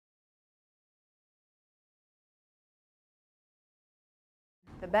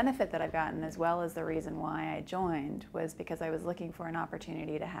The benefit that I've gotten, as well as the reason why I joined, was because I was looking for an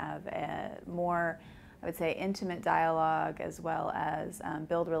opportunity to have a more, I would say, intimate dialogue, as well as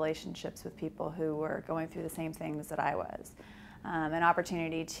build relationships with people who were going through the same things that I was. An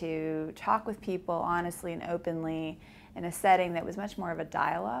opportunity to talk with people honestly and openly in a setting that was much more of a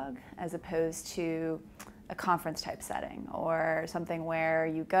dialogue, as opposed to a conference type setting, or something where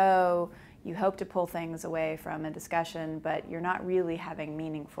you go, you hope to pull things away from a discussion, but you're not really having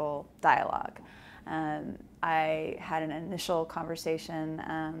meaningful dialogue. I had an initial conversation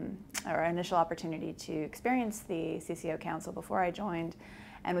or initial opportunity to experience the CCO Council before I joined,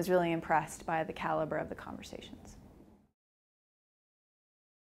 and was really impressed by the caliber of the conversations.